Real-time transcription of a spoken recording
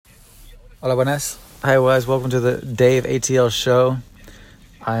Hola, buenas. Hi, Wes. Welcome to the Dave ATL show.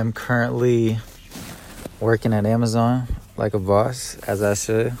 I'm currently working at Amazon like a boss, as I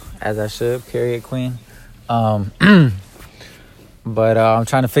should, period, queen. But I'm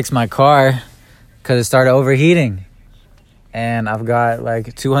trying to fix my car because it started overheating. And I've got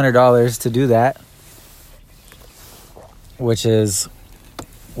like $200 to do that, which is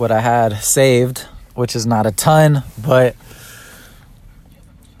what I had saved, which is not a ton, but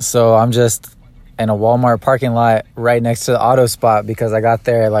so I'm just in a Walmart parking lot right next to the auto spot because I got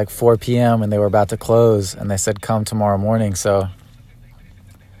there at like 4 p.m. and they were about to close and they said come tomorrow morning. So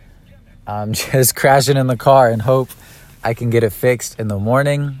I'm just crashing in the car and hope I can get it fixed in the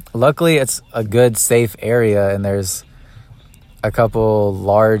morning. Luckily, it's a good, safe area and there's a couple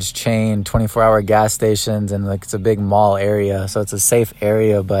large chain 24-hour gas stations and like it's a big mall area, so it's a safe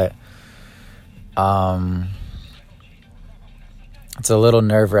area, but it's a little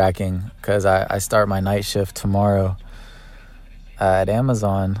nerve-wracking because I start my night shift tomorrow at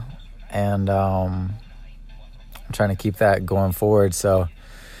Amazon, and I'm trying to keep that going forward. So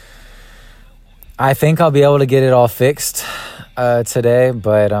I think I'll be able to get it all fixed today,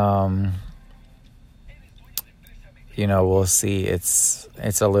 but we'll see. It's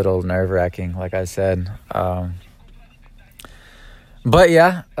a little nerve-wracking, like I said. But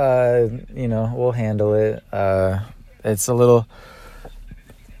yeah, we'll handle it. It's a little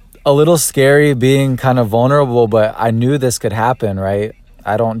scary being kind of vulnerable, but I knew this could happen, right?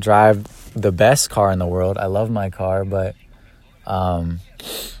 I don't drive the best car in the world. I love my car, but I've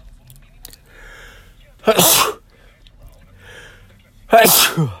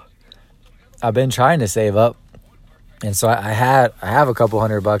been trying to save up. And so I have a couple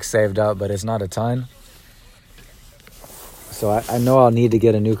 $100 saved up, but it's not a ton. So I know I'll need to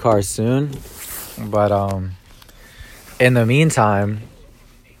get a new car soon. But in the meantime,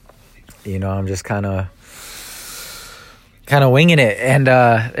 I'm just kind of winging it. And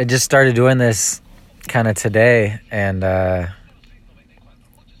I just started doing this kind of today. And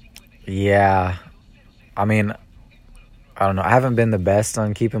yeah, I mean, I don't know. I haven't been the best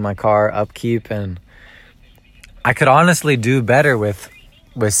on keeping my car upkeep, and I could honestly do better with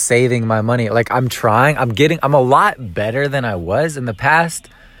saving my money. Like I'm trying. I'm a lot better than I was in the past.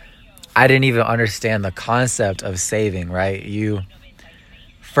 I didn't even understand the concept of saving, right?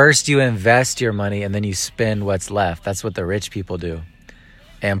 First you invest your money and then you spend what's left. That's what the rich people do.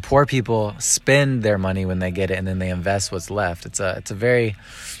 And poor people spend their money when they get it and then they invest what's left. It's a very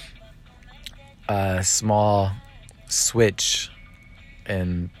small switch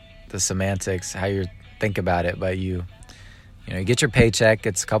in the semantics, how you think about it, but you get your paycheck,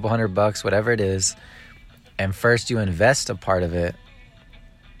 it's a couple $100, whatever it is, and first you invest a part of it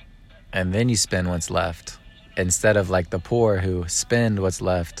and then you spend what's left, instead of like the poor who spend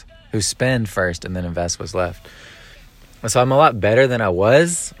first and then invest what's left. So I'm a lot better than I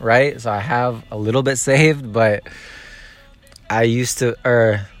was, right? So I have a little bit saved, but I used to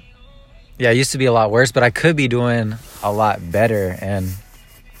be a lot worse, but I could be doing a lot better. And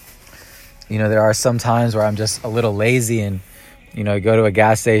there are some times where I'm just a little lazy and, you go to a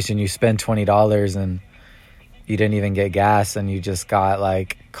gas station, you spend $20 and you didn't even get gas and you just got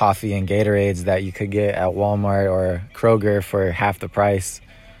like coffee and Gatorades that you could get at Walmart or Kroger for half the price.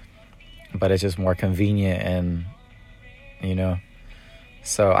 But it's just more convenient and,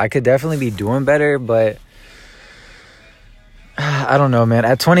 so I could definitely be doing better, but I don't know, man.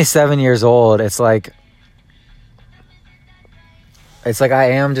 At 27 years old, it's like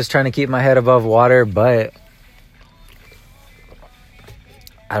I am just trying to keep my head above water, but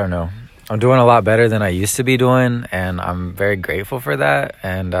I don't know. I'm doing a lot better than I used to be doing, and I'm very grateful for that.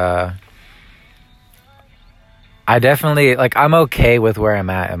 And I definitely, I'm okay with where I'm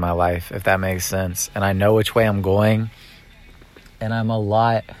at in my life, if that makes sense. And I know which way I'm going. And I'm a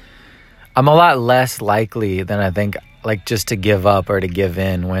lot less likely than I think, just to give up or to give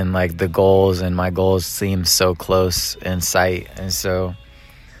in when, the goals and my goals seem so close in sight. And so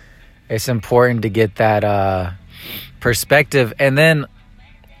it's important to get that perspective. And then,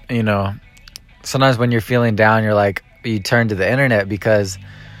 sometimes when you're feeling down, you turn to the internet, because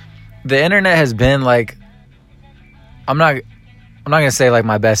the internet has been I'm not going to say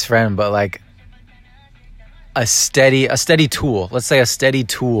my best friend, but a steady tool. Let's say a steady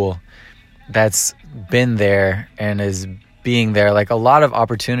tool that's been there and is being there. A lot of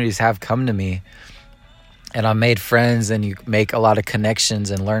opportunities have come to me and I made friends, and you make a lot of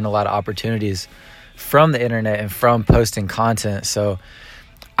connections and learn a lot of opportunities from the internet and from posting content. So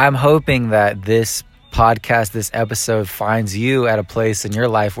I'm hoping that this podcast, this episode, finds you at a place in your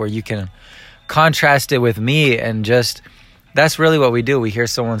life where you can contrast it with me and just that's really what we do. We hear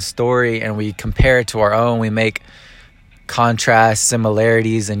someone's story and we compare it to our own. We make contrast,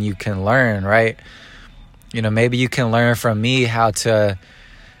 similarities, and you can learn, right? You know, maybe you can learn from me how to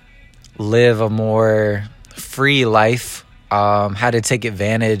live a more free life, how to take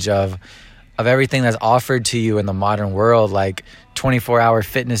advantage of everything that's offered to you in the modern world, like 24-hour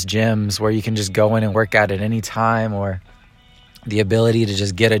fitness gyms where you can just go in and work out at any time, or the ability to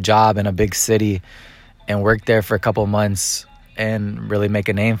just get a job in a big city and work there for a couple months and really make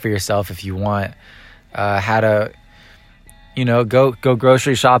a name for yourself if you want. How to, you know, go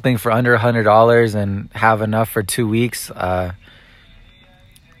grocery shopping for under $100 and have enough for 2 weeks.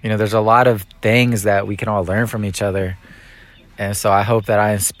 You know, there's a lot of things that we can all learn from each other. And so I hope that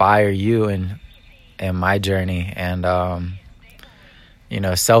I inspire you in my journey. And, you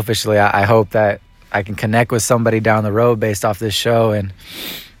know, selfishly, I hope that I can connect with somebody down the road based off this show, and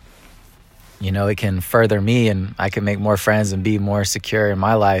you know, it can further me and I can make more friends and be more secure in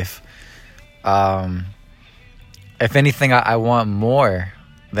my life. If anything, I want more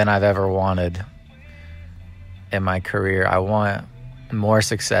than I've ever wanted in my career. I want more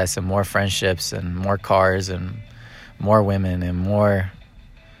success and more friendships and more cars and more women and more,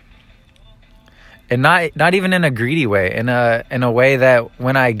 and not even in a greedy way, in a way that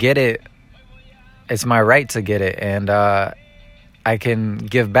when I get it, it's my right to get it, and I can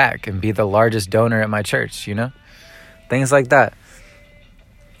give back and be the largest donor at my church, you know? Things like that.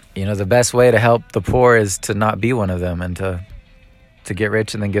 You know, the best way to help the poor is to not be one of them, and to get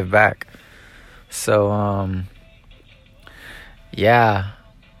rich and then give back. So, yeah.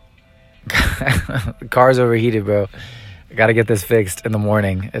 The car's overheated, bro. I got to get this fixed in the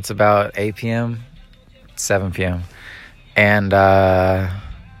morning. It's about 8 p.m., 7 p.m. And, I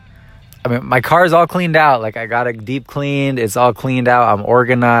mean, my car is all cleaned out. Like, I got it deep cleaned. It's all cleaned out. I'm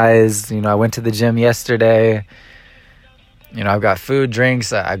organized. You know, I went to the gym yesterday. You know, I've got food,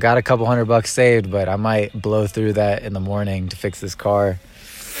 drinks. I got a couple $100 saved, but I might blow through that in the morning to fix this car.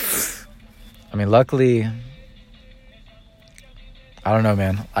 I mean, luckily, I don't know,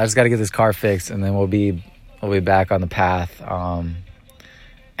 man. I just got to get this car fixed, and then we'll be back on the path. And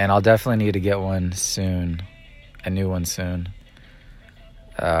I'll definitely need to get one soon, a new one soon.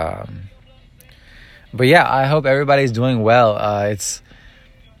 But yeah, I hope everybody's doing well.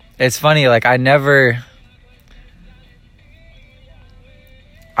 It's funny, like I didn't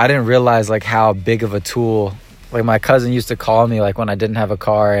realize like how big of a tool, like my cousin used to call me like when I didn't have a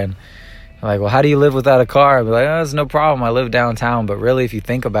car, and I'm like, well, how do you live without a car? I'd be like, oh, it's no problem, I live downtown. But really, if you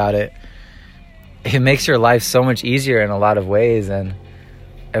think about it, it makes your life so much easier in a lot of ways, and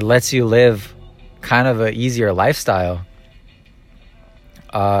it lets you live kind of an easier lifestyle.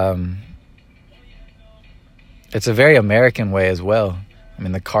 It's a very American way as well. I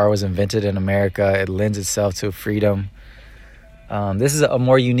mean, the car was invented in America. It lends itself to freedom. This is a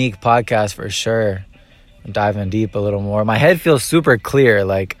more unique podcast for sure. I'm diving deep a little more. My head feels super clear.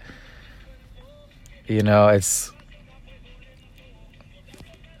 Like, you know, it's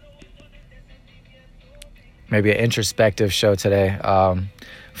maybe an introspective show today.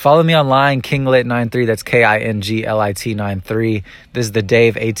 Follow me online, Kinglit93. That's KINGLIT93. This is the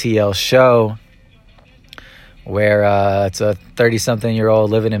Dave ATL show, where it's a 30-something-year-old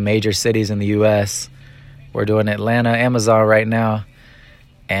living in major cities in the U.S. We're doing Atlanta, Amazon right now,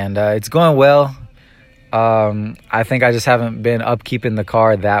 and it's going well. I think I just haven't been upkeeping the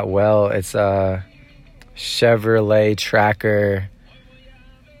car that well. It's a Chevrolet Tracker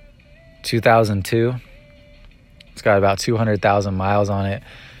 2002. It's got about 200,000 miles on it.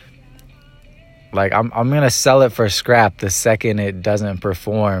 Like, I'm going to sell it for scrap the second it doesn't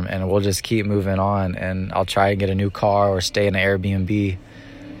perform, and we'll just keep moving on, and I'll try and get a new car or stay in an Airbnb.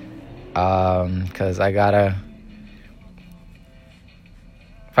 Because I gotta,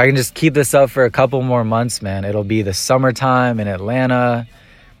 if I can just keep this up for a couple more months, man, it'll be the summertime in Atlanta.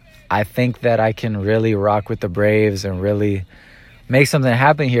 I think that I can really rock with the Braves and really make something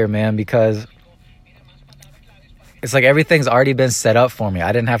happen here, man, because it's like everything's already been set up for me.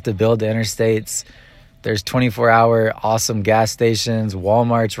 I didn't have to build the interstates. There's 24-hour awesome gas stations.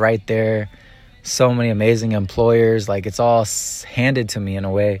 Walmart's right there. So many amazing employers. Like, it's all handed to me in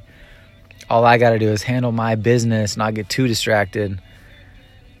a way. All I got to do is handle my business, not get too distracted,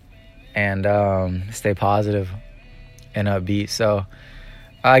 and stay positive and upbeat. So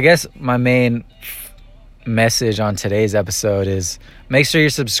I guess my main message on today's episode is make sure you're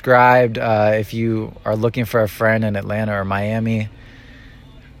subscribed if you are looking for a friend in Atlanta or Miami.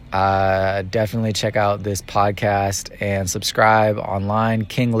 Definitely check out this podcast and subscribe online,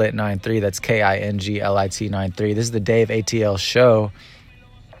 Kinglit93. That's KINGLIT93. This is the Dave ATL show.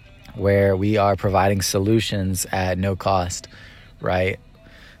 where we are providing solutions at no cost, right?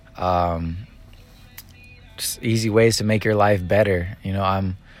 Just easy ways to make your life better. You know,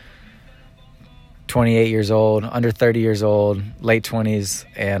 I'm 28 years old, under 30 years old, late 20s,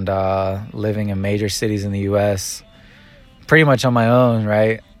 and living in major cities in the U.S. pretty much on my own,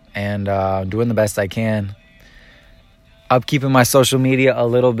 right? And doing the best I can. Upkeeping my social media a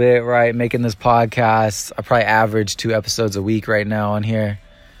little bit, right? Making this podcast. I probably average 2 episodes a week right now on here.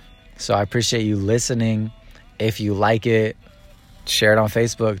 So I appreciate you listening. If you like it, share it on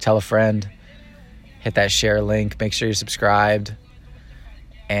Facebook. Tell a friend. Hit that share link. Make sure you're subscribed.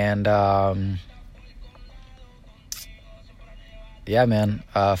 And yeah, man.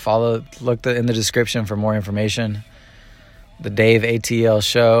 Look in the description for more information. The Dave ATL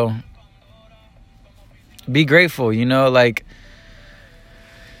Show. Be grateful, you know, like,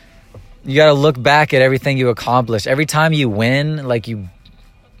 you got to look back at everything you accomplished. Every time you win, like, you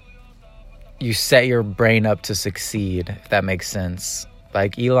set your brain up to succeed, if that makes sense.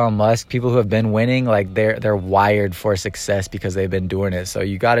 Like Elon Musk, people who have been winning, like, they're wired for success because they've been doing it. So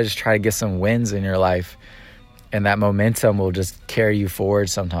you got to just try to get some wins in your life, and that momentum will just carry you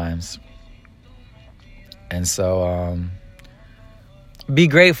forward sometimes. And so be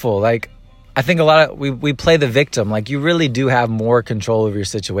grateful. Like, I think we play the victim. Like, you really do have more control over your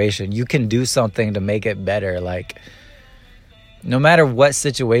situation. You can do something to make it better. Like, no matter what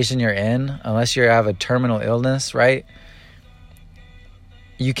situation you're in, unless you have a terminal illness, right?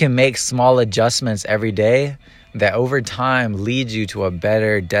 You can make small adjustments every day that over time lead you to a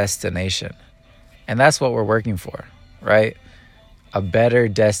better destination. And that's what we're working for, right? A better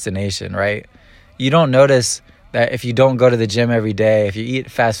destination, right? You don't notice that if you don't go to the gym every day, if you eat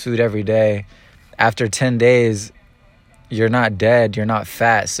fast food every day, after 10 days, you're not dead, you're not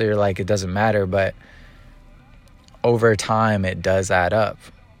fat, so you're like, it doesn't matter. But over time, it does add up.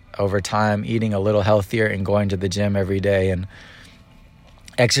 Over time, eating a little healthier and going to the gym every day and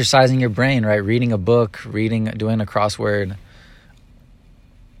exercising your brain, right? Reading a book, doing a crossword.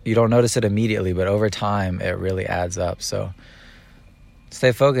 You don't notice it immediately, but over time, it really adds up. So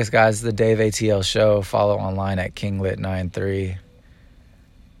stay focused, guys. The Dave ATL Show. Follow online at Kinglit93.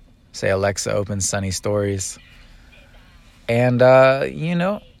 Say, Alexa, open Sunny Stories. And, you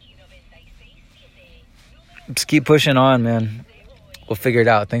know, just keep pushing on, man. We'll figure it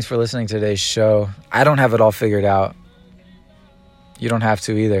out. Thanks for listening to today's show. I don't have it all figured out. You don't have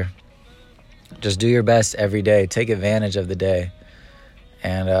to either. Just do your best every day. Take advantage of the day.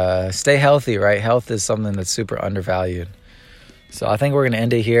 And stay healthy, right? Health is something that's super undervalued. So I think we're going to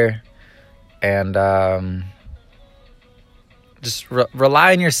end it here. And just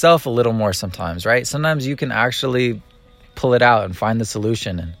rely on yourself a little more sometimes, right? Sometimes you can actually pull it out and find the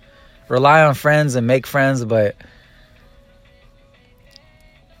solution. And rely on friends and make friends, but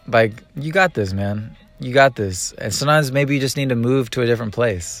like, you got this, man. You got this. And sometimes maybe you just need to move to a different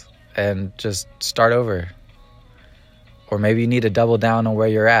place and just start over. Or maybe you need to double down on where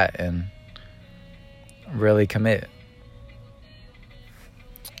you're at and really commit.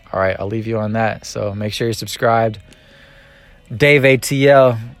 All right, I'll leave you on that. So make sure you're subscribed. Dave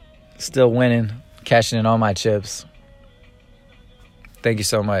ATL, still winning, cashing in all my chips. Thank you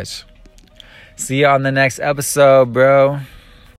so much. See you on the next episode, bro.